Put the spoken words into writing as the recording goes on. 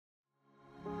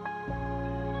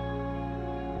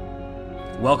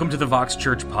Welcome to the Vox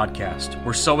Church podcast.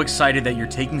 We're so excited that you're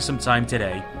taking some time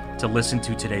today to listen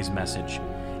to today's message.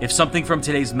 If something from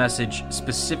today's message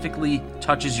specifically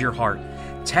touches your heart,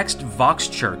 text Vox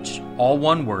Church, all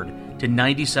one word, to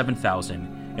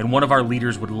 97,000, and one of our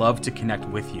leaders would love to connect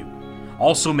with you.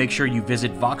 Also, make sure you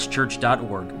visit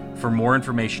voxchurch.org for more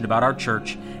information about our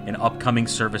church and upcoming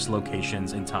service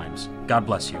locations and times. God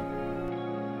bless you.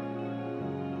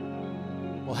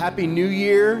 Well, Happy New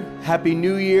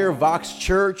Year, Vox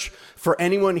Church. For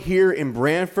anyone here in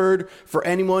Brantford, for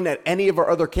anyone at any of our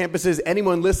other campuses,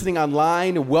 anyone listening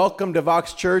online, welcome to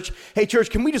Vox Church. Hey, church,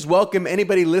 can we just welcome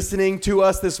anybody listening to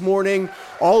us this morning,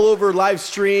 all over live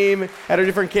stream at our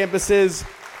different campuses?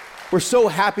 We're so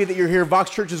happy that you're here.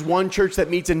 Vox Church is one church that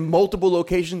meets in multiple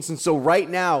locations. And so right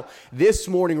now, this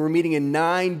morning, we're meeting in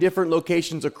 9 different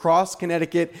locations across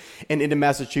Connecticut and into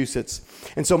Massachusetts.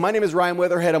 And so my name is Ryan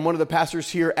Weatherhead. I'm one of the pastors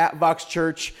here at Vox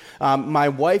Church. My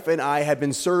wife and I have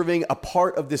been serving a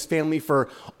part of this family for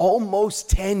almost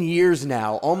 10 years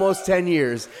now,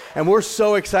 And we're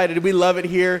so excited. We love it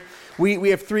here.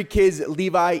 We have 3 kids,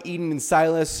 Levi, Eden, and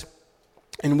Silas.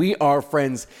 And we are,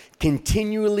 friends,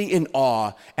 continually in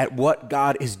awe at what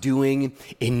God is doing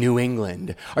in New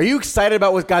England. Are you excited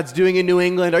about what God's doing in New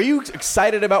England? Are you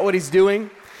excited about what he's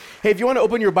doing? Hey, if you want to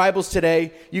open your Bibles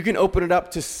today, you can open it up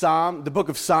to the book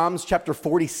of Psalms, chapter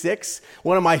 46,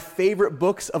 one of my favorite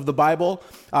books of the Bible.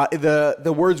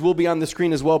 The words will be on the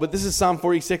screen as well, but this is Psalm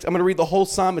 46. I'm going to read the whole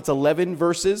psalm. It's 11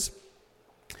 verses,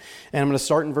 and I'm going to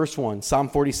start in verse 1, Psalm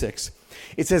 46.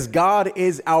 It says, God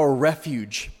is our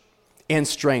refuge and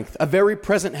strength, a very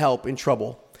present help in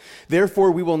trouble.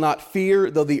 Therefore we will not fear,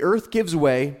 though the earth gives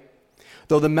way,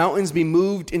 though the mountains be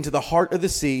moved into the heart of the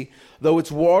sea, though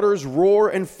its waters roar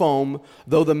and foam,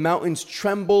 though the mountains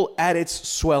tremble at its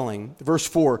swelling. Verse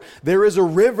 4, there is a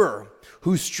river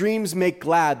whose streams make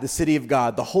glad the city of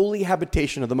God, the holy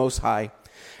habitation of the Most High.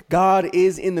 God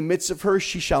is in the midst of her,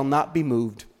 she shall not be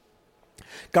moved.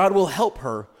 God will help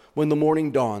her when the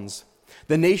morning dawns.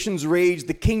 The nations rage,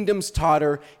 the kingdoms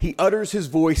totter. He utters his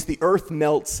voice, the earth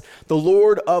melts. The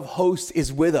Lord of hosts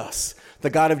is with us. The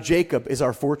God of Jacob is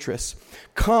our fortress.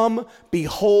 Come,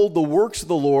 behold the works of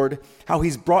the Lord, how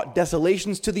he's brought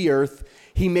desolations to the earth.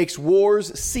 He makes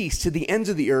wars cease to the ends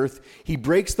of the earth. He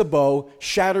breaks the bow,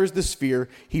 shatters the spear.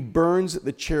 He burns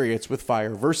the chariots with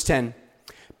fire. Verse 10,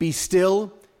 be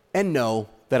still and know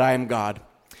that I am God.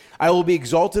 I will be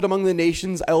exalted among the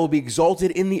nations. I will be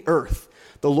exalted in the earth.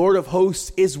 The Lord of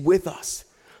hosts is with us.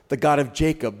 The God of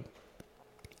Jacob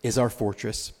is our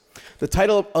fortress. The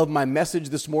title of my message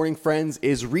this morning, friends,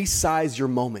 is Resize Your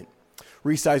Moment.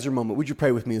 Resize Your Moment. Would you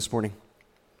pray with me this morning?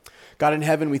 God in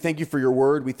heaven, we thank you for your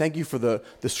word. We thank you for the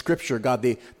scripture, God,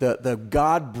 the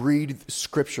God-breathed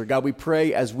scripture. God, we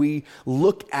pray as we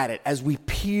look at it, as we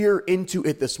peer into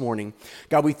it this morning.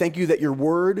 God, we thank you that your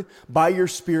word, by your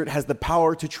spirit, has the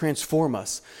power to transform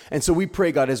us. And so we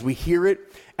pray, God, as we hear it,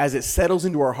 as it settles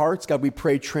into our hearts, God, we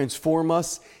pray, transform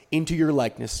us into your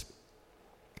likeness.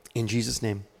 In Jesus'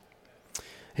 name.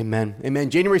 Amen. Amen.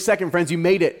 January 2nd, friends, you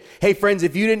made it. Hey, friends,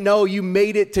 if you didn't know, you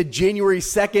made it to January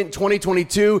 2nd,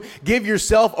 2022. Give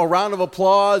yourself a round of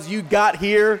applause. You got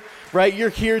here, right? You're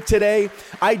here today.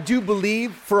 I do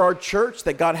believe for our church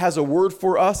that God has a word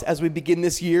for us as we begin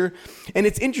this year. And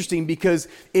it's interesting because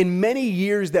in many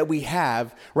years that we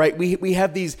have, right, we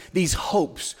have these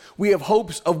hopes. We have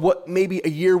hopes of what maybe a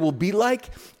year will be like.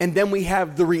 And then we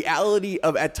have the reality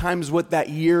of at times what that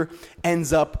year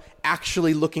ends up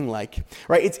actually looking like,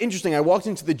 right? It's interesting. I walked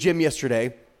into the gym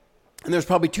yesterday, and there's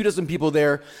probably 24 people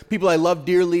there, people I love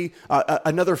dearly,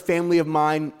 another family of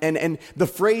mine, and the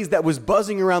phrase that was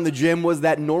buzzing around the gym was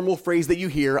that normal phrase that you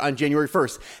hear on January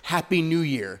 1st, Happy New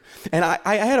Year. And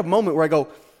I had a moment where I go,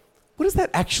 what does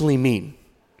that actually mean?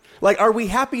 Like, are we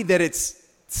happy that it's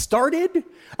started?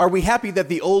 Are we happy that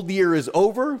the old year is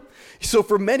over? So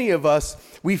for many of us,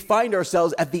 we find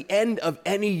ourselves at the end of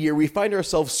any year, we find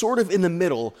ourselves sort of in the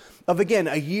middle of, again,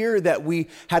 a year that we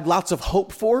had lots of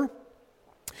hope for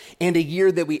and a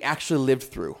year that we actually lived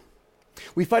through.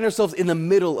 We find ourselves in the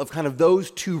middle of kind of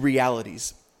those two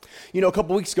realities. You know, a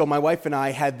couple weeks ago, my wife and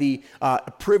I had the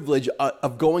privilege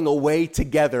of going away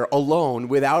together alone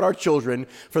without our children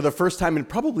for the first time in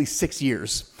probably 6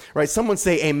 years, right? Someone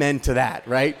say amen to that,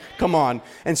 right? Come on.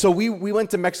 And so we went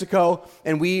to Mexico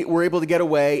and we were able to get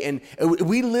away, and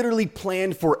we literally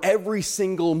planned for every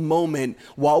single moment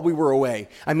while we were away.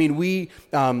 I mean,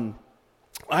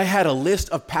 I had a list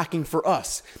of packing for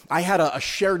us. I had a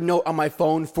shared note on my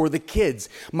phone for the kids.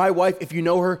 My wife, if you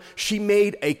know her, she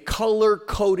made a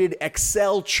color-coded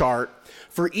Excel chart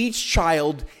for each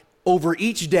child over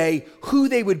each day, who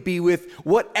they would be with,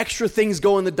 what extra things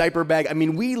go in the diaper bag. I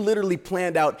mean, we literally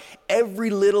planned out every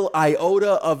little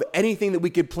iota of anything that we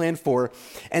could plan for.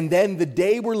 And then the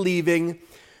day we're leaving,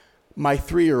 my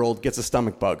 3-year-old gets a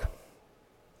stomach bug.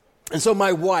 And so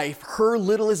my wife, her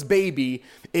littlest baby,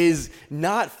 is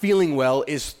not feeling well,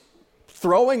 is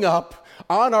throwing up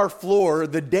on our floor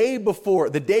the day before,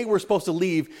 the day we're supposed to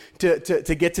leave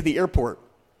to get to the airport.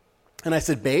 And I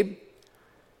said, babe,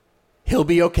 he'll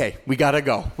be okay. We gotta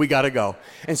go.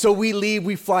 And so we leave,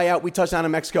 we fly out, we touch down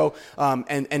in Mexico,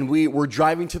 and we're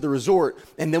driving to the resort,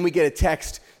 and then we get a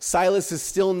text, Silas is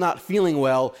still not feeling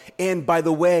well, and by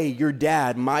the way, your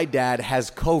dad, my dad, has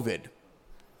COVID.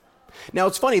 Now,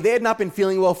 it's funny, they had not been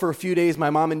feeling well for a few days,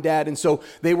 my mom and dad, and so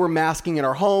they were masking in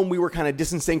our home. We were kind of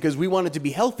distancing because we wanted to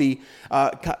be healthy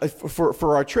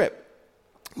for our trip.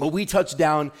 But we touched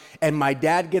down, and my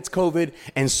dad gets COVID,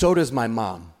 and so does my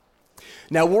mom.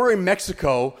 Now, we're in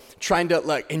Mexico trying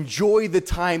to enjoy the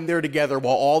time there together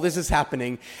while all this is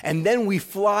happening. And then we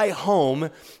fly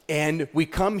home and we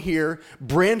come here.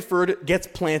 Brantford gets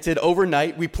planted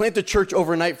overnight. We plant a church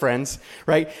overnight, friends,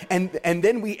 right? And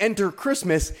then we enter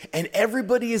Christmas and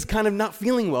everybody is kind of not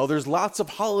feeling well. There's lots of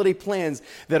holiday plans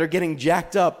that are getting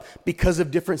jacked up because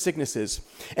of different sicknesses.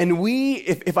 And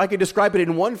if I could describe it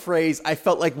in one phrase, I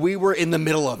felt like we were in the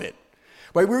middle of it,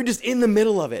 right? We were just in the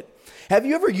middle of it. Have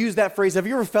you ever used that phrase? Have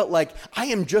you ever felt like, I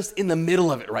am just in the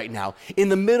middle of it right now, in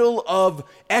the middle of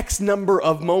X number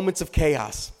of moments of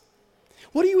chaos?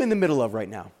 What are you in the middle of right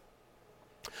now?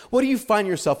 What do you find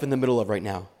yourself in the middle of right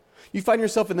now? You find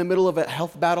yourself in the middle of a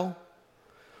health battle?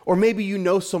 Or maybe you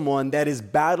know someone that is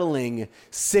battling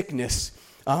sickness,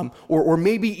 or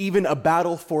maybe even a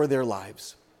battle for their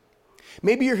lives.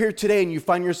 Maybe you're here today and you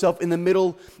find yourself in the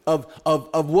middle of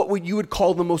what you would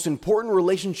call the most important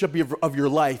relationship of your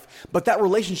life, but that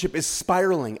relationship is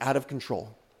spiraling out of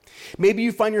control. Maybe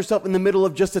you find yourself in the middle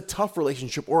of just a tough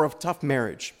relationship or a tough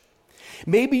marriage.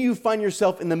 Maybe you find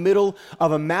yourself in the middle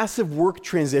of a massive work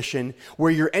transition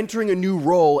where you're entering a new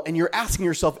role and you're asking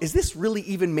yourself, is this really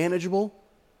even manageable?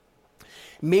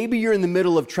 Maybe you're in the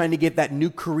middle of trying to get that new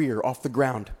career off the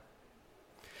ground.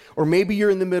 Or maybe you're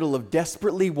in the middle of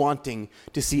desperately wanting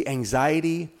to see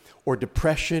anxiety or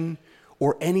depression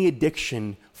or any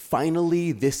addiction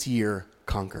finally this year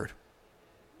conquered.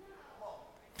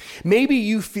 Maybe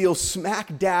you feel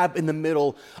smack dab in the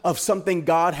middle of something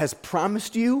God has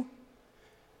promised you,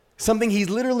 something He's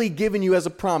literally given you as a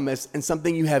promise, and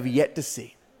something you have yet to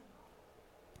see.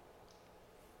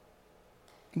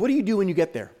 What do you do when you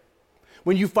get there?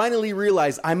 When you finally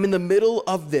realize, I'm in the middle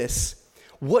of this,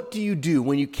 what do you do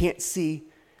when you can't see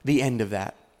the end of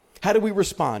that? How do we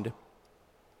respond?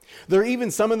 There are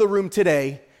even some in the room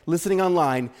today, listening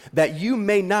online, that you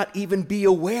may not even be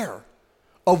aware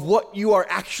of what you are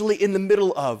actually in the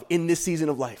middle of in this season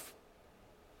of life.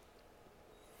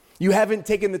 You haven't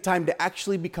taken the time to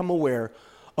actually become aware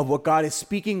of what God is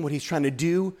speaking, what He's trying to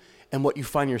do, and what you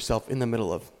find yourself in the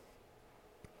middle of.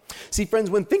 See, friends,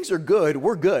 when things are good,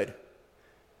 we're good.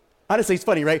 Honestly, it's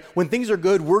funny, right? When things are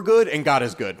good, we're good, and God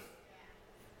is good.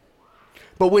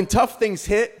 But when tough things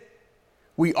hit,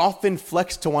 we often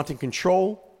flex to wanting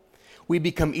control. We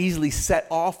become easily set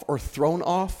off or thrown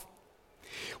off.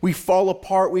 We fall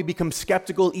apart. We become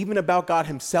skeptical even about God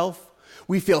Himself.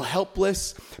 We feel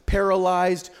helpless,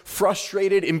 paralyzed,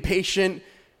 frustrated, impatient.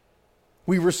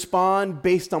 We respond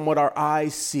based on what our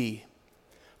eyes see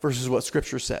versus what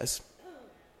Scripture says.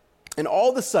 And all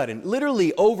of a sudden,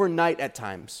 literally overnight at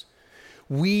times,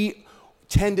 we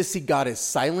tend to see God as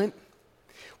silent.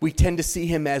 We tend to see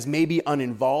Him as maybe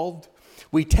uninvolved.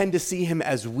 We tend to see Him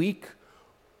as weak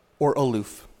or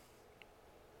aloof.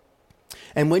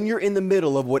 And when you're in the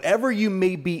middle of whatever you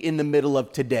may be in the middle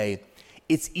of today,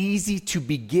 it's easy to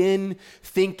begin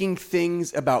thinking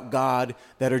things about God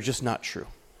that are just not true.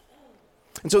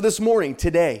 And so this morning,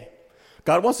 today,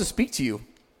 God wants to speak to you.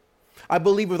 I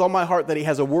believe with all my heart that He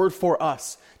has a word for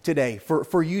us today,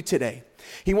 for you today.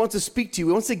 He wants to speak to you.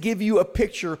 He wants to give you a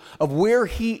picture of where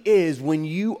He is when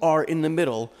you are in the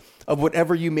middle of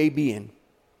whatever you may be in.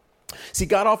 See,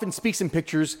 God often speaks in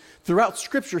pictures. Throughout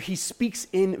Scripture, He speaks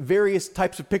in various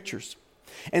types of pictures.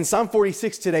 And Psalm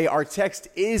 46 today, our text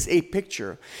is a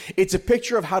picture. It's a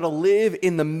picture of how to live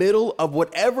in the middle of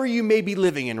whatever you may be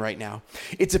living in right now.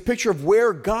 It's a picture of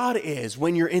where God is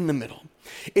when you're in the middle.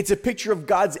 It's a picture of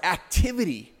God's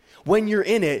activity when you're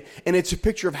in it, and it's a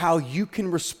picture of how you can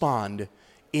respond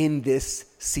in this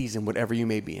season, whatever you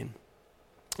may be in.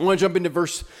 I want to jump into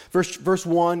verse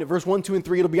 1, 2, and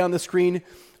 3. It'll be on the screen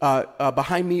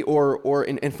behind me or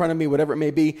in front of me, whatever it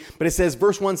may be. But it says,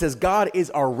 verse 1 says, God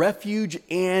is our refuge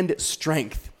and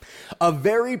strength, a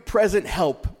very present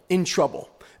help in trouble.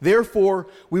 Therefore,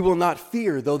 we will not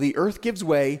fear, though the earth gives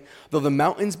way, though the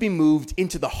mountains be moved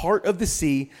into the heart of the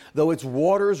sea, though its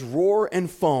waters roar and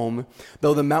foam,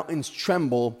 though the mountains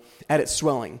tremble at its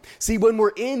swelling. See, when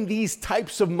we're in these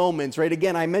types of moments, right,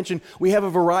 again, I mentioned we have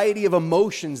a variety of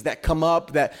emotions that come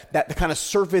up, that kind of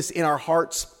surface in our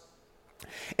hearts.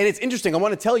 And it's interesting, I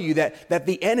want to tell you that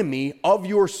the enemy of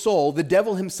your soul, the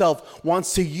devil himself,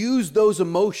 wants to use those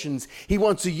emotions. He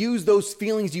wants to use those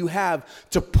feelings you have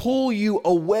to pull you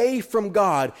away from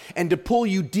God and to pull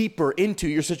you deeper into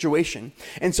your situation.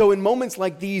 And so in moments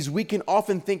like these, we can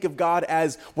often think of God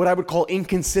as what I would call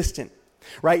inconsistent.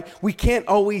 Right? We can't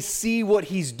always see what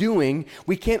he's doing.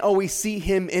 We can't always see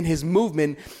him in his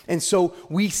movement. And so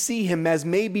we see him as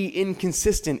maybe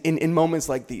inconsistent in moments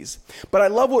like these. But I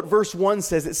love what verse 1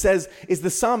 says. It says, is the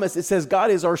psalmist, it says,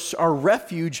 God is our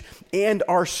refuge and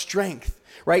our strength.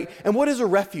 Right? And what is a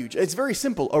refuge? It's very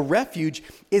simple. A refuge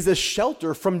is a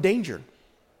shelter from danger.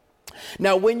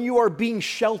 Now, when you are being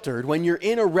sheltered, when you're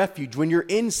in a refuge, when you're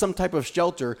in some type of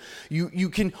shelter, you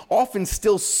can often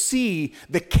still see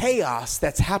the chaos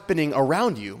that's happening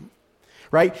around you,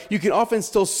 right? You can often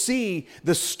still see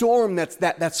the storm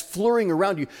that's flurrying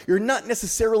around you. You're not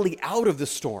necessarily out of the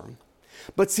storm,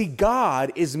 but see,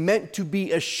 God is meant to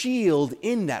be a shield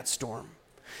in that storm.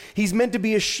 He's meant to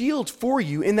be a shield for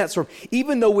you in that storm,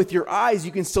 even though with your eyes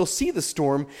you can still see the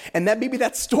storm, and that maybe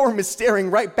that storm is staring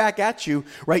right back at you,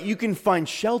 right? You can find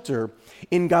shelter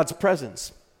in God's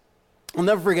presence. I'll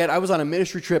never forget, I was on a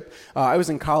ministry trip. I was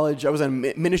in college. I was on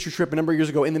a ministry trip a number of years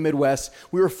ago in the Midwest.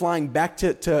 We were flying back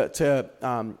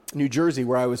to New Jersey,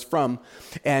 where I was from,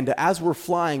 and as we're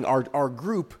flying, our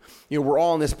group, we're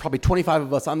all on this, probably 25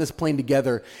 of us on this plane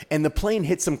together, and the plane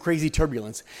hit some crazy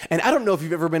turbulence. And I don't know if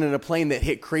you've ever been in a plane that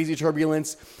hit crazy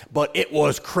turbulence, but it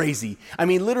was crazy. I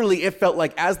mean, literally, it felt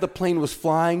like as the plane was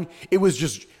flying, it was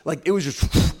just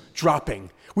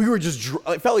dropping.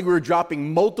 It felt like we were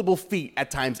dropping multiple feet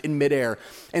at times in midair.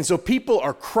 And so people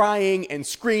are crying and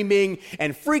screaming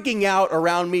and freaking out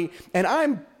around me, and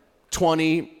I'm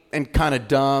 20 and kind of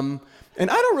dumb. And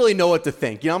I don't really know what to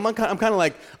think. I'm kind of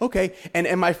like, okay.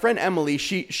 And my friend Emily,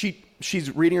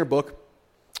 she's reading her book.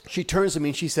 She turns to me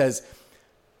and she says,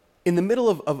 in the middle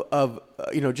of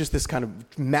just this kind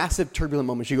of massive turbulent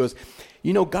moment, she goes,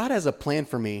 God has a plan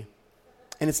for me,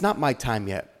 and it's not my time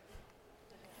yet.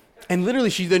 And literally,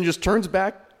 she then just turns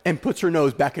back and puts her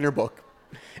nose back in her book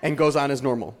and goes on as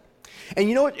normal. And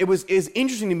you know what? It is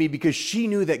interesting to me because she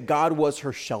knew that God was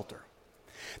her shelter.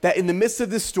 That in the midst of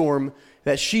this storm,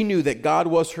 that she knew that God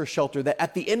was her shelter, that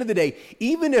at the end of the day,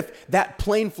 even if that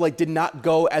plane flight did not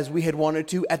go as we had wanted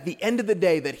to, at the end of the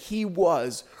day, that he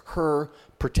was her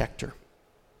protector.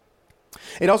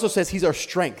 It also says he's our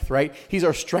strength, right? He's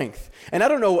our strength. And I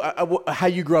don't know how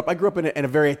you grew up. I grew up in a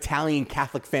very Italian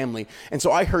Catholic family. And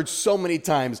so I heard so many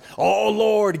times, oh,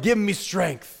 Lord, give me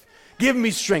strength. Give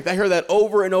me strength. I heard that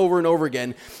over and over and over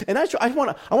again. And I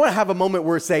want to have a moment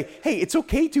where I say, hey, it's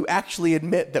okay to actually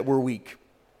admit that we're weak.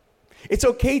 It's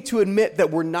okay to admit that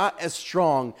we're not as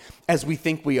strong as we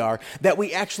think we are, that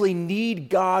we actually need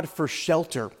God for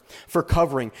shelter, for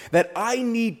covering, that I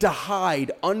need to hide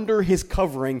under his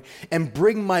covering and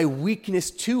bring my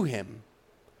weakness to him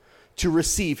to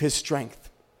receive his strength.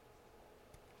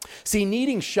 See,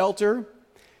 needing shelter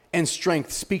and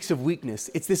strength speaks of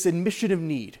weakness. It's this admission of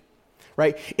need,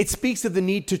 right? It speaks of the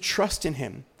need to trust in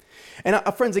him. And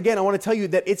friends, again, I want to tell you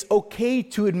that it's okay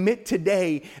to admit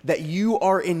today that you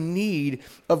are in need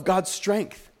of God's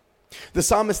strength. The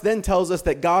psalmist then tells us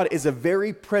that God is a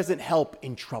very present help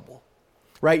in trouble,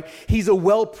 right? He's a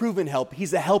well-proven help.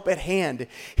 He's a help at hand.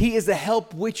 He is a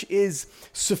help which is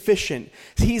sufficient.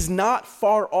 He's not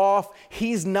far off.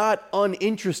 He's not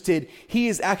uninterested. He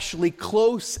is actually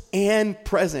close and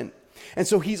present. And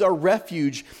so he's our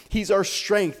refuge, he's our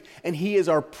strength, and he is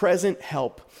our present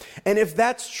help. And if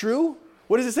that's true,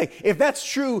 what does it say? If that's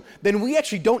true, then we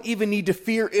actually don't even need to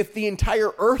fear if the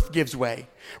entire earth gives way,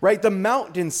 right? The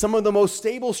mountains, some of the most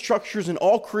stable structures in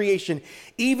all creation,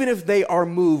 even if they are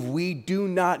moved, we do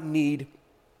not need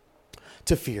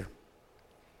to fear.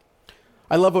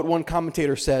 I love what one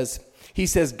commentator says. He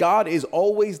says, God is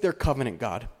always their covenant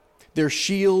God, their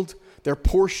shield, their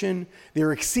portion,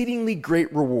 their exceedingly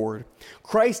great reward.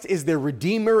 Christ is their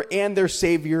Redeemer and their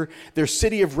Savior, their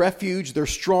city of refuge, their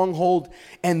stronghold.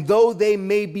 And though they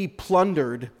may be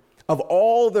plundered of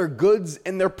all their goods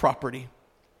and their property,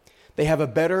 they have a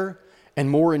better and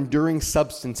more enduring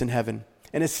substance in heaven,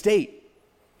 an estate,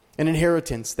 an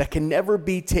inheritance that can never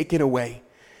be taken away.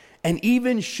 And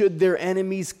even should their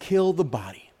enemies kill the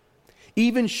body,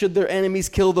 Even should their enemies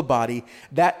kill the body,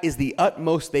 that is the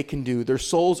utmost they can do. Their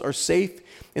souls are safe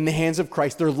in the hands of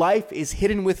Christ. Their life is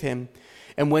hidden with him.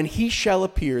 And when he shall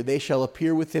appear, they shall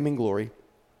appear with him in glory.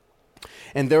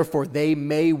 And therefore they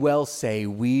may well say,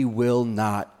 we will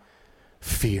not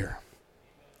fear.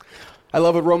 I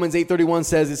love what Romans 8:31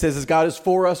 says. It says, as God is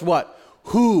for us, what?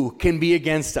 Who can be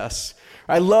against us?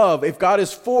 I love, if God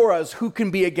is for us, who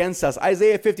can be against us?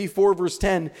 Isaiah 54 verse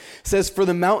 10 says, for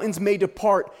the mountains may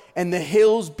depart and the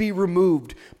hills be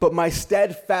removed, but my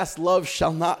steadfast love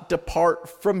shall not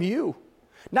depart from you.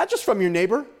 Not just from your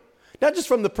neighbor, not just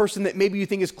from the person that maybe you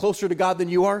think is closer to God than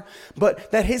you are,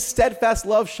 but that his steadfast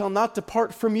love shall not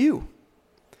depart from you.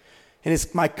 And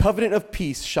my covenant of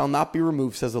peace shall not be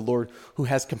removed, says the Lord, who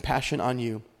has compassion on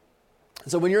you.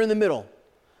 So when you're in the middle,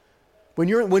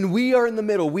 when we are in the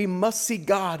middle, we must see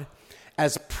God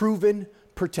as proven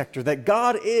protector, that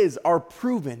God is our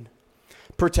proven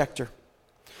protector.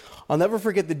 I'll never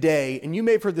forget the day, and you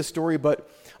may have heard this story, but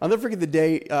I'll never forget the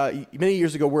day many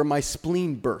years ago where my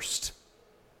spleen burst.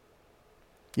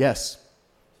 Yes,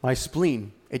 my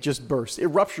spleen, it just burst. It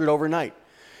ruptured overnight.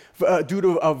 Due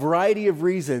to a variety of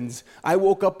reasons, I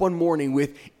woke up one morning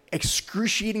with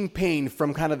excruciating pain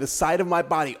from kind of the side of my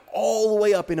body all the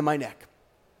way up into my neck.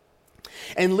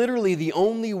 And literally the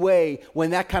only way,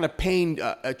 when that kind of pain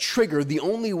triggered, the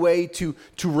only way to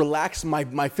relax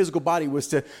my physical body was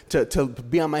to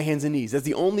be on my hands and knees. That's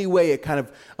the only way it kind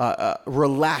of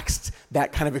relaxed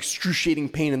that kind of excruciating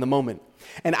pain in the moment.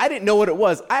 And I didn't know what it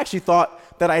was. I actually thought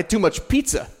that I had too much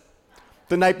pizza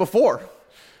the night before,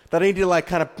 that I needed to like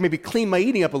kind of maybe clean my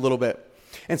eating up a little bit.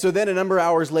 And so then a number of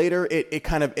hours later,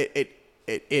 it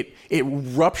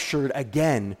ruptured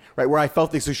again, right, where I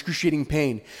felt this excruciating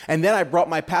pain. And then I brought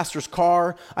my pastor's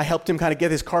car. I helped him kind of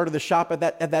get his car to the shop at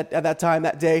that time,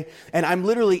 that day. And I'm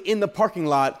literally in the parking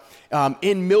lot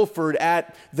in Milford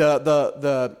at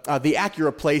the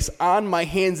Acura place on my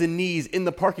hands and knees in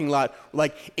the parking lot,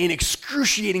 like in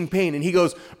excruciating pain. And he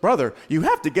goes, brother, you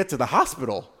have to get to the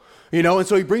hospital, you know? And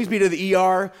so he brings me to the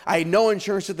ER. I had no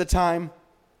insurance at the time.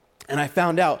 And I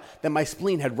found out that my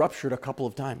spleen had ruptured a couple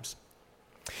of times.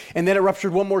 And then it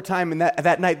ruptured one more time, and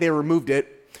that night they removed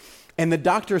it. And the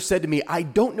doctor said to me, I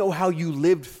don't know how you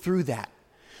lived through that.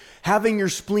 Having your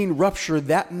spleen rupture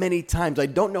that many times, I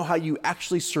don't know how you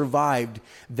actually survived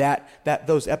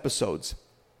those episodes.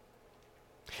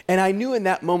 And I knew in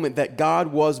that moment that God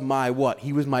was my what?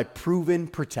 He was my proven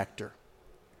protector.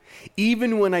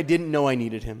 Even when I didn't know I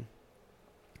needed him.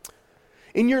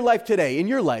 In your life today,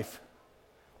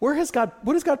 what has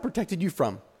God protected you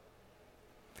from?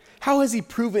 How has he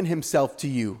proven himself to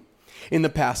you in the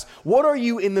past? What are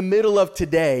you in the middle of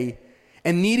today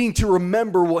and needing to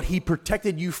remember what he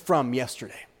protected you from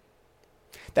yesterday?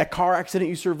 That car accident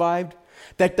you survived,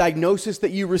 that diagnosis that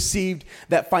you received,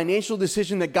 that financial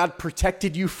decision that God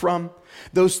protected you from,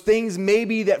 those things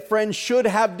maybe that friends should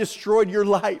have destroyed your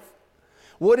life.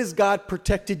 What has God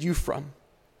protected you from?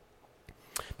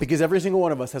 Because every single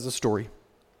one of us has a story.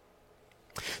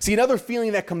 See, another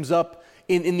feeling that comes up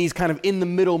in these kind of in the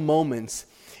middle moments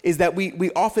is that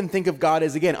we often think of God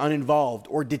as, again, uninvolved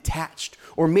or detached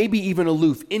or maybe even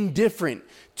aloof, indifferent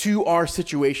to our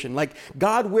situation. Like,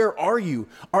 God, where are you?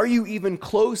 Are you even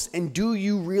close, and do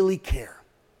you really care?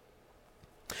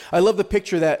 I love the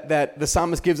picture that the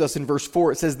psalmist gives us in verse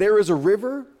 4. It says, there is a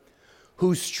river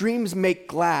whose streams make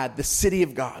glad the city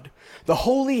of God, the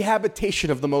holy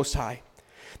habitation of the Most High.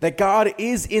 That God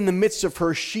is in the midst of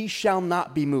her, she shall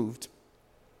not be moved.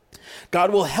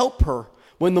 God will help her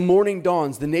when the morning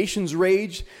dawns. The nations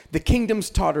rage, the kingdoms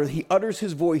totter. He utters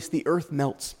his voice, the earth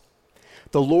melts.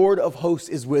 The Lord of hosts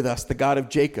is with us. The God of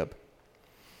Jacob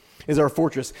is our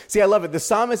fortress. See, I love it. The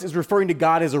psalmist is referring to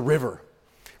God as a river,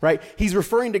 right? He's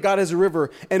referring to God as a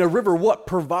river, and a river what?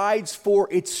 Provides for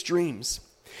its streams.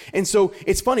 And so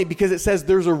it's funny because it says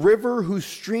there's a river whose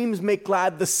streams make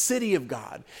glad the city of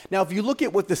God. Now, if you look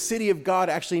at what the city of God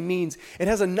actually means, it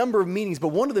has a number of meanings, but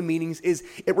one of the meanings is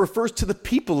it refers to the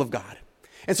people of God.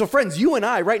 And so friends, you and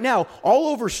I right now, all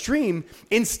over Stream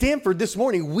in Stanford this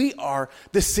morning, we are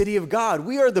the city of God.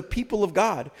 We are the people of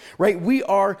God, right? We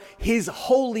are his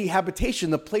holy habitation,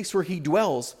 the place where he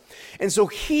dwells. And so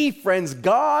friends,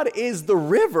 God is the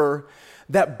river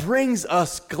that brings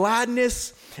us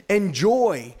gladness and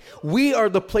joy. We are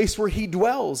the place where he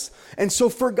dwells. And so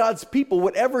for God's people,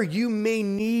 whatever you may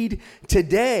need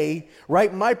today,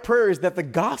 right, my prayer is that the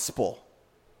gospel,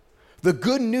 the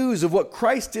good news of what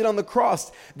Christ did on the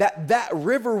cross, that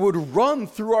river would run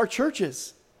through our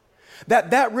churches.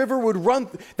 That river would run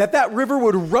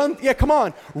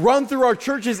through our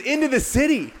churches into the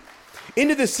city.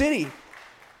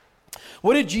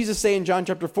 What did Jesus say in John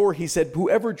chapter 4? He said,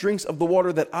 whoever drinks of the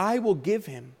water that I will give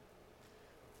him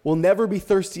will never be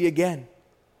thirsty again.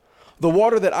 The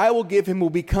water that I will give him will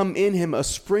become in him a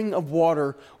spring of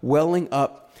water welling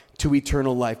up to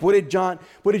eternal life. What did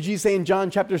Jesus say in John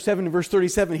chapter 7 verse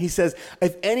 37? He says,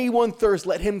 if anyone thirsts,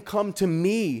 let him come to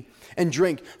me and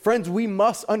drink. Friends, we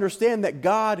must understand that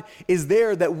God is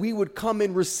there, that we would come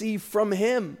and receive from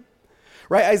him.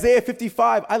 Right? Isaiah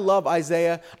 55, I love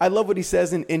Isaiah. I love what he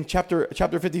says in chapter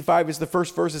 55. It's the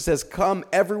first verse. It says, come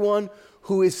everyone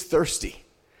who is thirsty.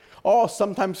 Oh,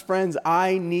 sometimes, friends,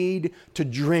 I need to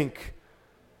drink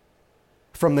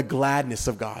from the gladness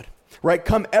of God. Right?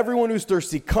 Come everyone who's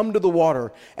thirsty, come to the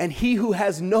water. And he who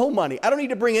has no money, I don't need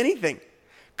to bring anything.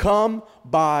 Come,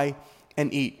 buy,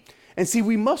 and eat. And see,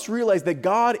 we must realize that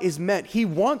God is meant,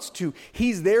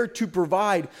 he's there to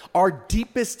provide our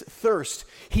deepest thirst.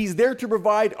 He's there to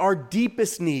provide our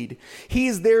deepest need. He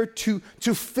is there to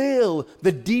fill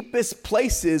the deepest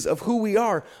places of who we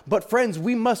are. But friends,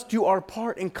 we must do our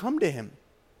part and come to him.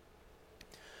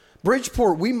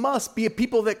 Bridgeport, we must be a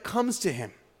people that comes to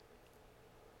him.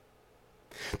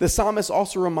 The psalmist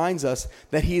also reminds us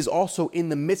that he is also in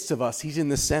the midst of us. He's in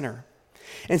the center.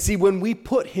 And see, when we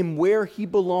put him where he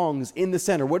belongs in the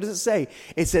center, what does it say?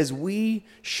 It says, we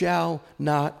shall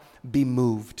not be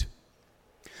moved.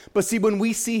 But see, when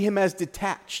we see him as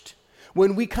detached,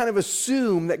 when we kind of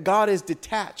assume that God is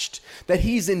detached, that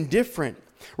he's indifferent,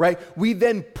 right? We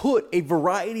then put a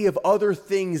variety of other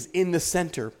things in the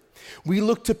center. We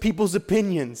look to people's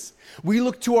opinions. We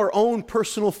look to our own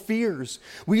personal fears.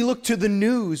 We look to the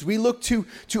news. We look to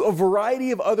a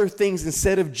variety of other things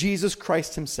instead of Jesus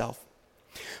Christ himself.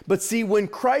 But see, when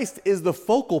Christ is the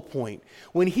focal point,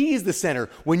 when he is the center,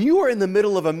 when you are in the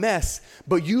middle of a mess,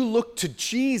 but you look to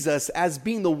Jesus as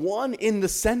being the one in the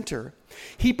center,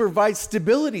 he provides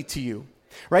stability to you,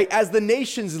 right? As the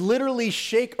nations literally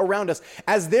shake around us,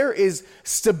 as there is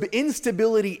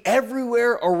instability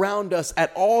everywhere around us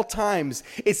at all times,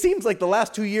 it seems like the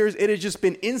last 2 years, it has just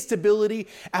been instability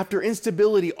after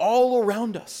instability all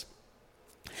around us.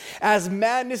 As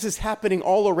madness is happening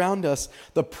all around us,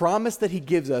 the promise that he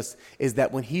gives us is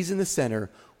that when he's in the center,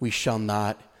 we shall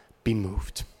not be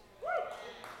moved.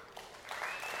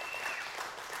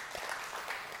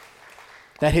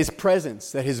 That his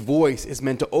presence, that his voice is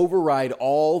meant to override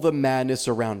all the madness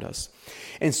around us.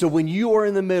 And so when you are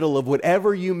in the middle of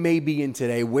whatever you may be in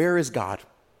today, where is God?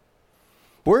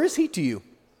 Where is he to you?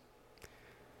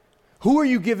 Who are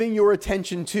you giving your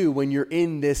attention to when you're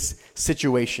in this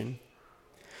situation?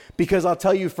 Because I'll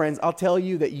tell you, friends,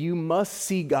 that you must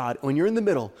see God, when you're in the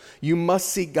middle, you must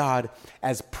see God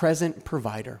as present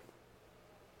provider.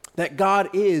 That God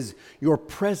is your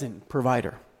present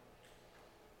provider.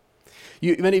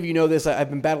 Many of you know this. I've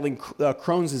been battling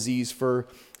Crohn's disease for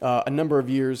a number of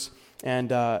years,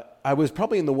 and I was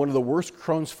probably in one of the worst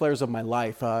Crohn's flares of my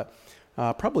life,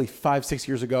 probably 5-6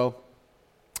 years ago.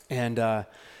 And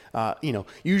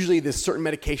usually this certain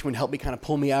medication would help me kind of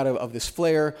pull me out of this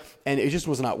flare, and it just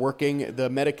was not working. The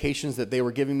medications that they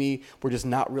were giving me were just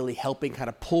not really helping kind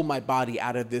of pull my body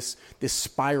out of this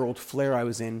spiraled flare I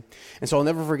was in. And so I'll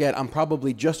never forget, I'm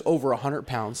probably just over 100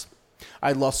 pounds.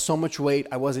 I lost so much weight.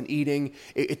 I wasn't eating.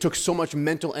 It took so much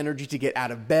mental energy to get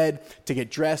out of bed, to get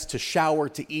dressed, to shower,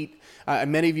 to eat.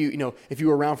 And many of you, if you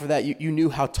were around for that, you knew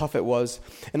how tough it was.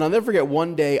 And I'll never forget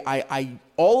one day, I used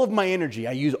all of my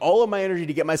energy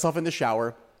to get myself in the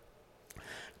shower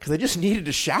because I just needed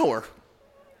to shower.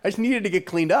 I just needed to get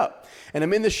cleaned up. And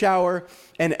I'm in the shower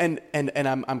and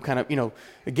I'm kind of,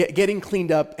 getting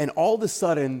cleaned up. And all of a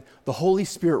sudden, the Holy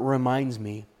Spirit reminds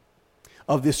me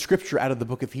of this scripture out of the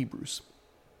book of Hebrews.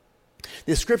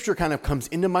 This scripture kind of comes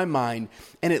into my mind,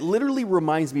 and it literally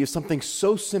reminds me of something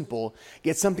so simple,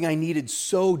 yet something I needed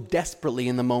so desperately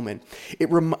in the moment.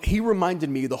 He reminded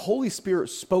me, the Holy Spirit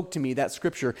spoke to me, that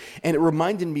scripture, and it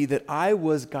reminded me that I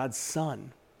was God's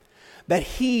son, that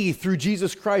he, through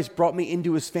Jesus Christ, brought me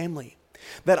into his family,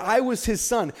 that I was his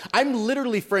son. I'm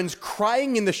literally, friends,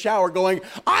 crying in the shower going,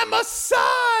 I'm a son.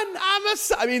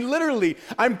 I mean, literally,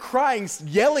 I'm crying,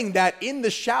 yelling that in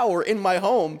the shower in my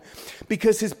home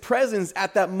because his presence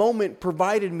at that moment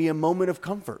provided me a moment of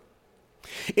comfort.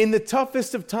 In the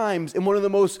toughest of times, in one of the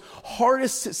most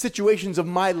hardest situations of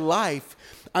my life,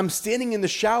 I'm standing in the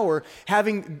shower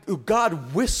having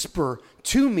God whisper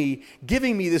to me,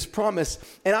 giving me this promise.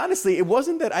 And honestly, it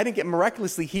wasn't that I didn't get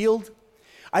miraculously healed.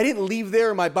 I didn't leave there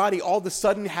and my body all of a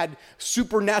sudden had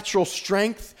supernatural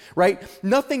strength, right?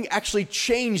 Nothing actually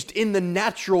changed in the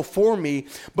natural for me,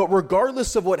 but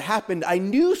regardless of what happened, I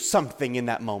knew something in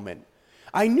that moment.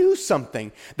 I knew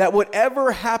something, that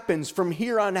whatever happens from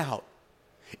here on out,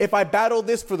 If I battle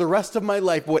this for the rest of my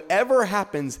life, whatever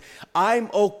happens, I'm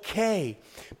okay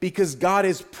because God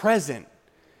is present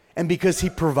and because he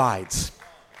provides.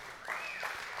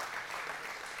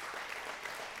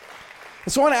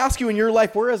 And so I want to ask you, in your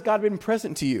life, where has God been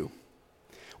present to you?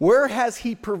 Where has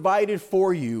he provided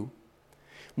for you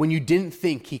when you didn't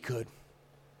think he could?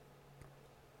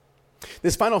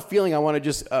 This final feeling I want to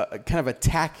just kind of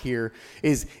attack here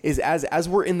is as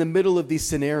we're in the middle of these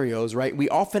scenarios, right? We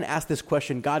often ask this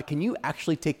question, God, can you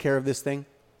actually take care of this thing?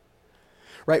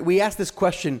 Right? We ask this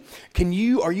question,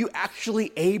 are you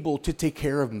actually able to take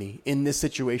care of me in this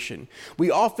situation?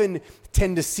 We often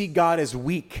tend to see God as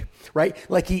weak, right?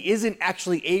 Like he isn't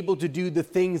actually able to do the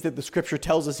things that the scripture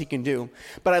tells us he can do.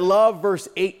 But I love verse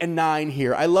 8 and 9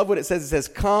 here. I love what it says. It says,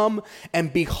 come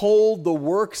and behold the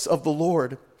works of the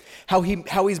Lord. How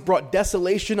he's brought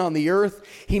desolation on the earth.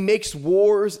 He makes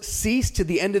wars cease to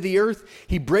the end of the earth.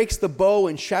 He breaks the bow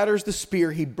and shatters the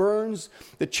spear. He burns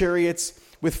the chariots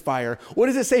with fire. What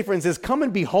does it say, friends? It says, come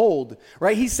and behold,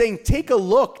 right? He's saying, take a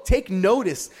look, take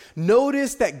notice.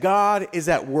 Notice that God is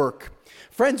at work.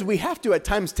 Friends, we have to at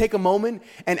times take a moment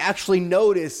and actually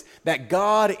notice that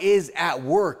God is at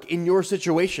work in your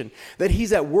situation, that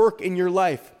he's at work in your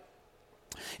life.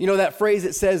 You know, that phrase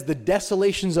that says the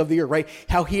desolations of the earth, right?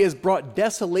 How he has brought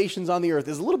desolations on the earth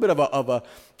is a little bit of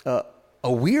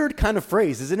a weird kind of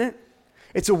phrase, isn't it?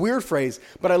 It's a weird phrase,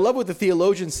 but I love what the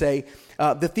theologians say.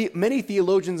 Many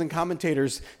theologians and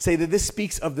commentators say that this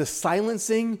speaks of the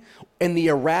silencing and the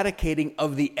eradicating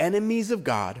of the enemies of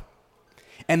God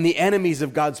and the enemies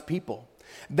of God's people.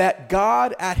 That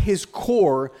God at his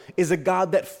core is a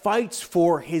God that fights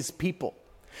for his people.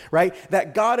 Right?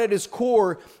 That God at his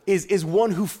core is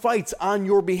one who fights on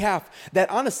your behalf. That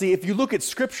honestly, if you look at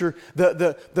Scripture,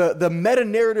 the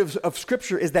meta-narrative of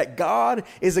Scripture is that God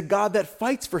is a God that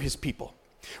fights for his people.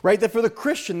 Right? That for the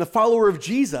Christian, the follower of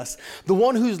Jesus, the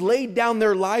one who's laid down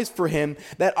their lives for him,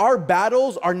 that our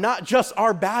battles are not just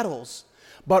our battles,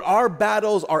 but our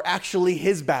battles are actually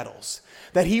his battles.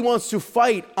 That he wants to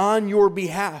fight on your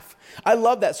behalf. I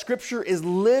love that Scripture is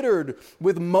littered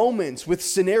with moments, with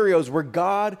scenarios where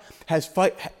God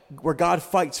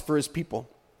fights for his people.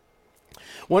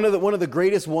 One of the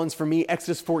greatest ones for me,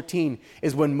 Exodus 14,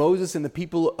 is when Moses and the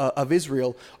people of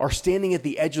Israel are standing at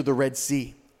the edge of the Red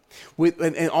Sea.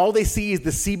 And all they see is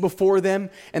the sea before them,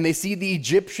 and they see the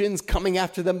Egyptians coming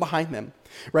after them behind them.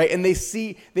 Right? And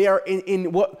they are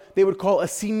in what they would call a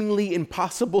seemingly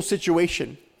impossible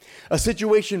situation. A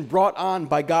situation brought on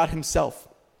by God himself.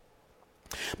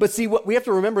 But see, what we have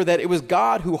to remember that it was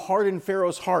God who hardened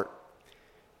Pharaoh's heart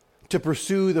to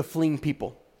pursue the fleeing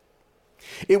people.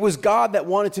 It was God that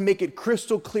wanted to make it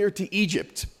crystal clear to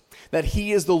Egypt that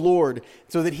he is the Lord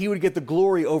so that he would get the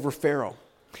glory over Pharaoh.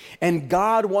 And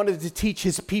God wanted to teach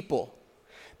his people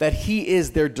that he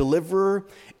is their deliverer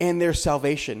and their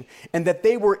salvation, and that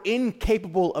they were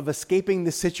incapable of escaping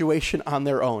the situation on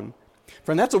their own.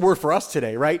 Friend, that's a word for us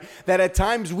today, right? That at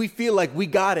times we feel like we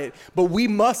got it, but we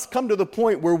must come to the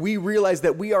point where we realize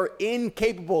that we are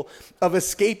incapable of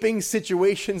escaping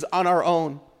situations on our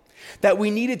own. That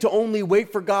we needed to only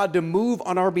wait for God to move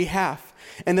on our behalf,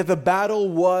 and that the battle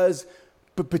was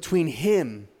between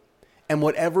him and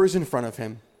whatever is in front of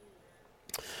him.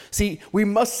 See, we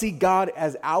must see God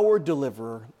as our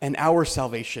deliverer and our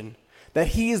salvation. That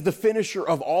he is the finisher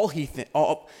of all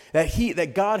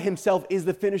that God himself is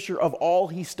the finisher of all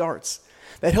he starts.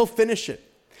 That he'll finish it.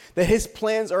 That his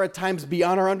plans are at times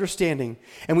beyond our understanding,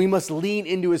 and we must lean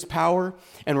into his power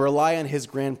and rely on his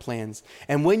grand plans.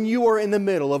 And when you are in the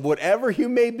middle of whatever you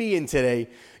may be in today,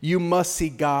 you must see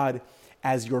God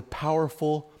as your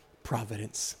powerful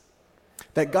providence.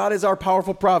 That God is our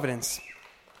powerful providence.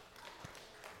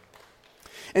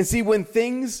 And see, when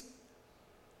things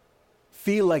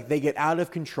feel like they get out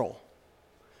of control,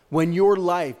 when your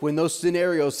life, when those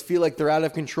scenarios feel like they're out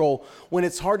of control, when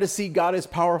it's hard to see God as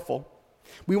powerful,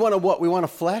 we want to what? We want to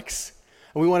flex,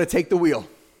 and we want to take the wheel.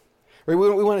 Right?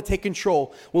 We want to take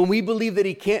control. When we believe that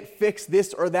he can't fix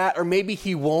this or that, or maybe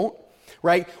he won't,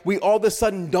 right? We all of a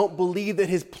sudden don't believe that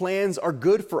his plans are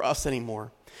good for us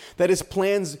anymore. That his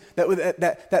plans,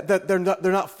 that they're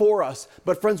not for us.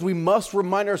 But friends, we must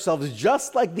remind ourselves,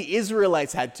 just like the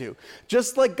Israelites had to,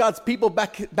 just like God's people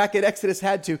back at Exodus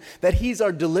had to, that he's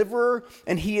our deliverer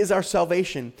and he is our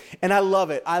salvation. And I love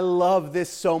it. I love this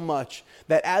so much,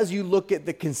 that as you look at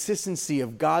the consistency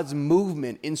of God's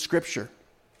movement in Scripture,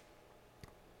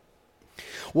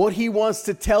 what he wants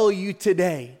to tell you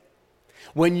today,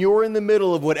 when you're in the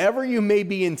middle of whatever you may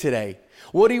be in today,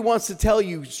 what he wants to tell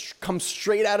you comes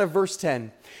straight out of verse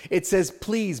 10. It says,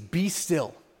 please be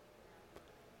still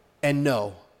and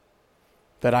know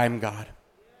that I am God.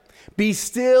 Be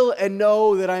still and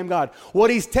know that I am God. What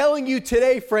he's telling you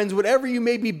today, friends, whatever you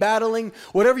may be battling,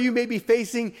 whatever you may be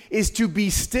facing, is to be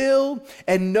still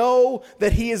and know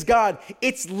that he is God.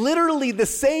 It's literally the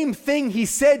same thing he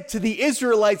said to the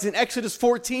Israelites in Exodus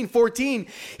 14:14.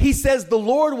 He says, the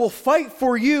Lord will fight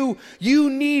for you. You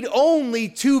need only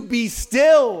to be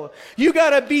still. You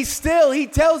got to be still. He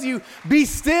tells you, be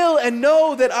still and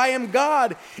know that I am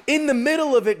God. In the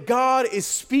middle of it, God is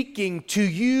speaking to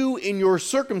you in your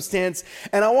circumstance.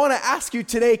 And I want to ask you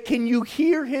today, can you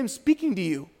hear him speaking to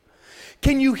you?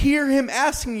 Can you hear him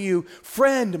asking you,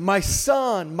 friend, my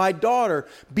son, my daughter,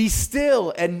 be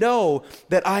still and know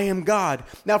that I am God?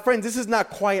 Now, friends, this is not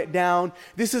quiet down.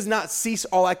 This is not cease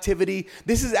all activity.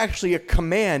 This is actually a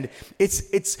command.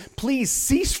 It's please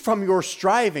cease from your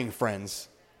striving, friends.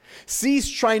 Cease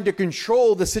trying to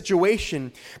control the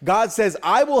situation. God says,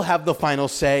 I will have the final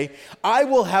say. I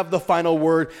will have the final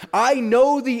word. I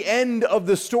know the end of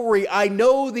the story. I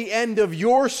know the end of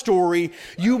your story.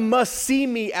 You must see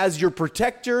me as your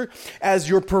protector, as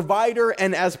your provider,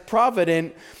 and as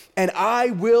provident, and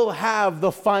I will have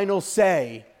the final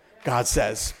say, God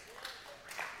says.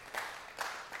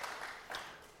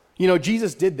 You know,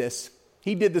 Jesus did this.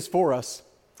 He did this for us.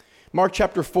 Mark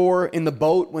chapter 4, in the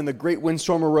boat, when the great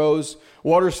windstorm arose,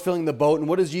 water's filling the boat. And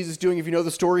what is Jesus doing, if you know the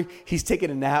story? He's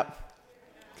taking a nap.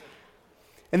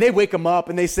 And they wake him up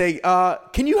and they say,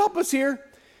 can you help us here?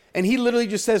 And he literally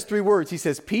just says 3 words. He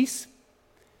says, peace,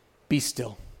 be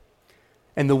still.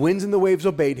 And the winds and the waves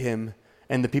obeyed him,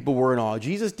 and the people were in awe.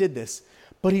 Jesus did this,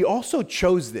 but he also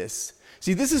chose this.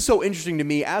 See, this is so interesting to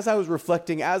me. As I was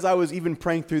reflecting, as I was even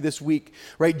praying through this week,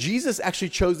 right? Jesus actually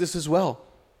chose this as well.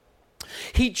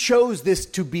 He chose this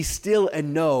to be still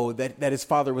and know that his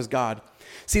Father was God.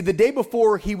 See, the day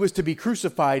before he was to be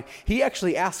crucified, he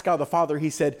actually asked God the Father,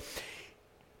 he said,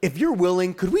 if you're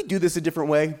willing, could we do this a different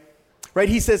way? Right?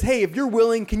 He says, hey, if you're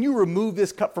willing, can you remove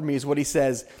this cup from me, is what he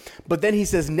says. But then he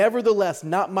says, nevertheless,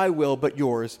 not my will, but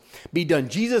yours be done.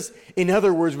 Jesus, in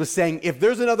other words, was saying, if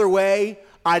there's another way,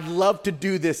 I'd love to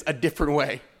do this a different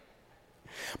way.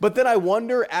 But then I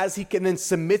wonder, as he can then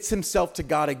submits himself to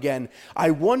God again,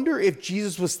 I wonder if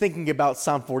Jesus was thinking about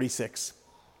Psalm 46.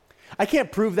 I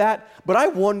can't prove that, but I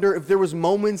wonder if there was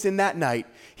moments in that night,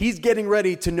 he's getting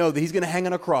ready to know that he's going to hang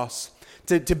on a cross,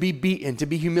 to be beaten, to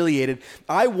be humiliated.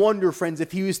 I wonder, friends,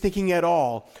 if he was thinking at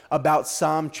all about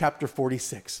Psalm chapter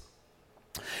 46.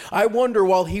 I wonder,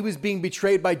 while he was being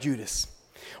betrayed by Judas,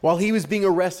 while he was being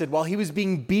arrested, while he was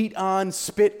being beat on,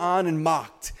 spit on, and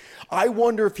mocked, I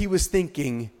wonder if he was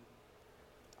thinking,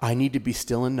 I need to be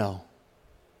still and know.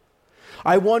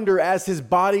 I wonder, as his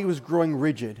body was growing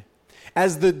rigid,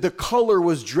 as the color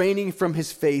was draining from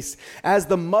his face, as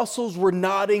the muscles were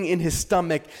knotting in his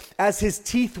stomach, as his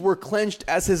teeth were clenched,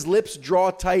 as his lips draw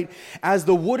tight, as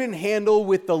the wooden handle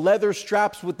with the leather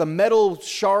straps with the metal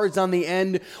shards on the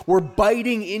end were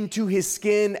biting into his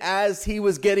skin as he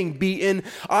was getting beaten.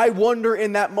 I wonder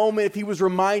in that moment if he was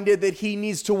reminded that he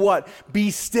needs to what?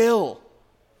 Be still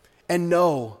and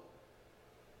know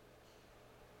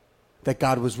that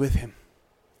God was with him.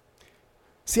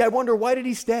 See, I wonder, why did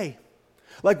he stay?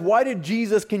 Like, why did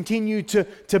Jesus continue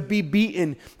to be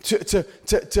beaten,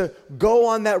 to go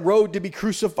on that road to be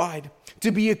crucified, to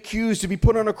be accused, to be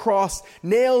put on a cross,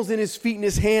 nails in his feet and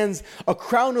his hands, a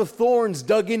crown of thorns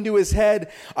dug into his head?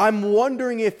 I'm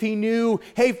wondering if he knew,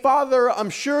 hey, Father,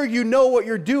 I'm sure you know what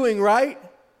you're doing, right?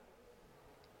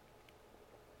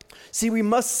 See, we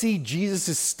must see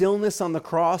Jesus' stillness on the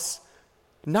cross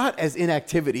not as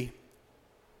inactivity,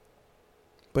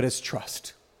 but as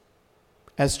trust.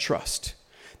 As trust.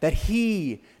 That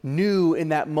he knew in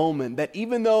that moment that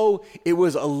even though it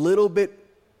was a little bit,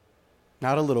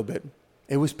 not a little bit,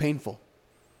 it was painful.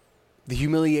 The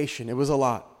humiliation, it was a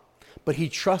lot. But he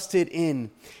trusted in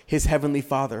his heavenly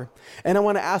Father. And I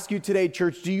want to ask you today,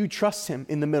 church, do you trust him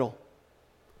in the middle?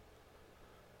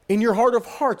 In your heart of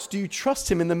hearts, do you trust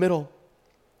him in the middle?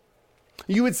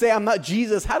 You would say, I'm not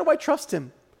Jesus. How do I trust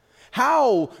him?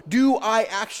 How do I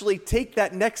actually take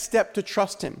that next step to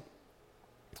trust him?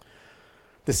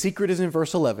 The secret is in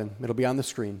verse 11. It'll be on the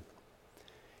screen.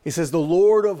 It says, the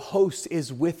Lord of hosts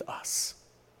is with us.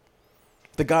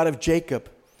 The God of Jacob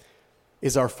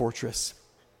is our fortress.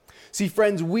 See,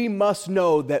 friends, we must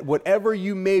know that whatever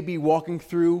you may be walking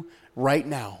through right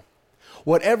now,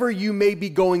 whatever you may be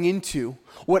going into,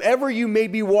 whatever you may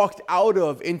be walked out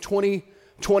of in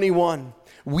 2021,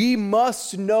 we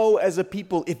must know as a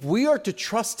people, if we are to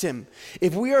trust him,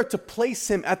 if we are to place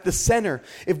him at the center,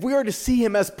 if we are to see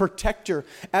him as protector,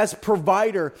 as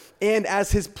provider, and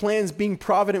as his plans being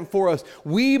provident for us,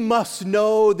 we must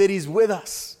know that he's with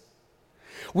us.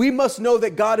 We must know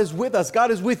that God is with us. God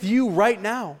is with you right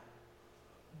now.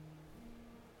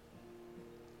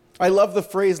 I love the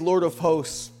phrase Lord of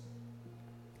hosts,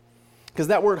 because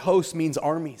that word host means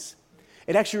armies.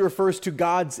 It actually refers to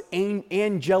God's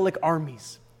angelic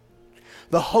armies.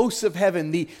 The hosts of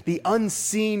heaven, the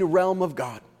unseen realm of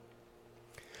God.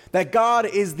 That God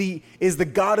is the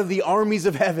God of the armies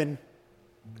of heaven.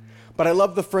 But I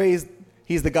love the phrase,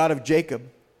 he's the God of Jacob.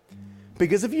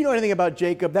 Because if you know anything about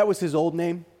Jacob, that was his old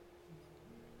name.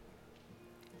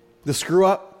 The screw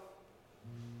up.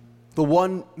 The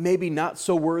one maybe not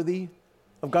so worthy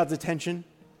of God's attention.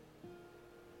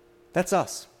 That's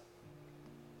us.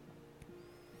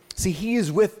 See, he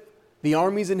is with the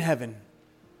armies in heaven,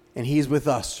 and he is with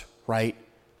us right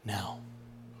now.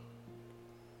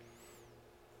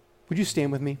 Would you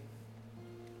stand with me?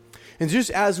 And just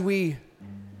as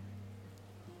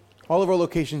all of our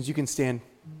locations, you can stand.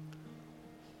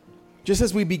 Just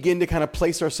as we begin to kind of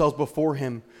place ourselves before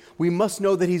him, we must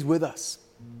know that he's with us.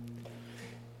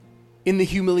 In the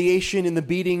humiliation, in the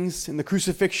beatings, in the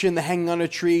crucifixion, the hanging on a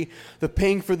tree, the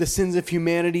paying for the sins of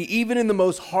humanity, even in the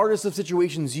most hardest of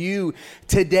situations, you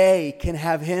today can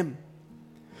have him.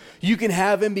 You can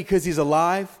have him because he's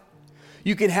alive.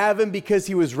 You can have him because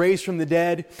he was raised from the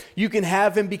dead. You can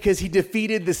have him because he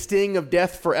defeated the sting of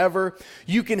death forever.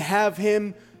 You can have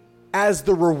him as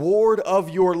the reward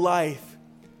of your life.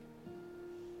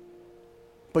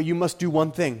 But you must do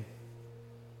one thing.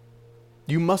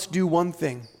 You must do one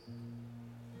thing.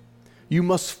 You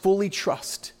must fully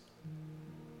trust.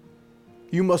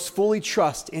 You must fully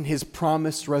trust in his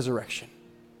promised resurrection.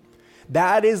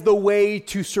 That is the way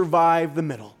to survive the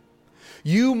middle.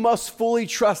 You must fully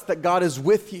trust that God is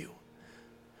with you,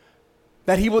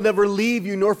 that he will never leave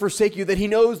you nor forsake you, that he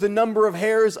knows the number of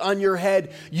hairs on your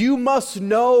head. You must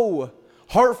know,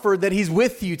 Hartford, that he's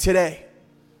with you today.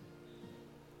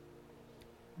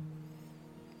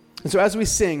 And so as we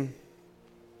sing,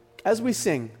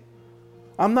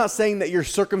 I'm not saying that your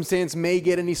circumstance may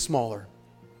get any smaller,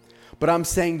 but I'm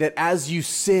saying that as you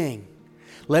sing,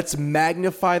 let's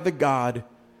magnify the God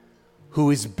who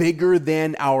is bigger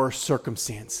than our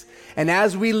circumstance. And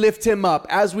as we lift him up,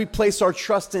 as we place our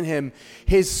trust in him,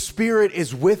 his Spirit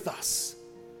is with us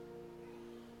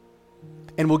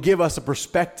and will give us a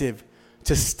perspective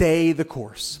to stay the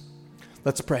course.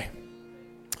 Let's pray.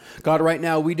 God, right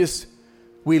now, we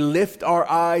lift our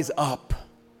eyes up.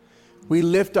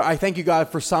 I thank you, God,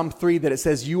 for Psalm 3 that it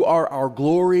says you are our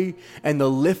glory and the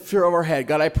lifter of our head.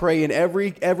 God, I pray in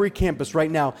every campus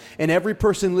right now and every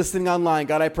person listening online,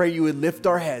 God, I pray you would lift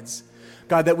our heads.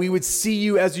 God, that we would see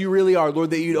you as you really are. Lord,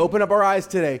 that you'd open up our eyes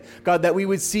today. God, that we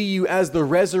would see you as the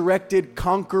resurrected,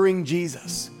 conquering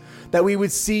Jesus. That we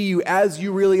would see you as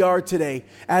you really are today,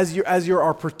 as you're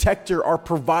our protector, our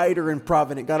provider and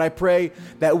provident. God, I pray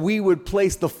that we would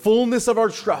place the fullness of our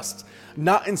trust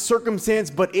not in circumstance,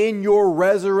 but in your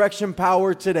resurrection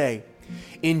power today.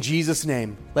 In Jesus'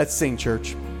 name, let's sing,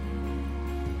 church.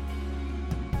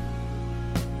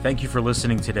 Thank you for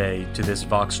listening today to this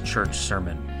Vox Church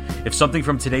sermon. If something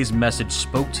from today's message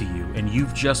spoke to you and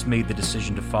you've just made the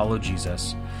decision to follow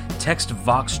Jesus, text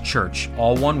Vox Church,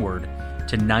 all one word,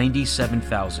 to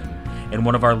 97,000, and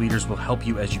one of our leaders will help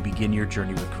you as you begin your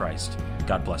journey with Christ.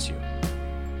 God bless you.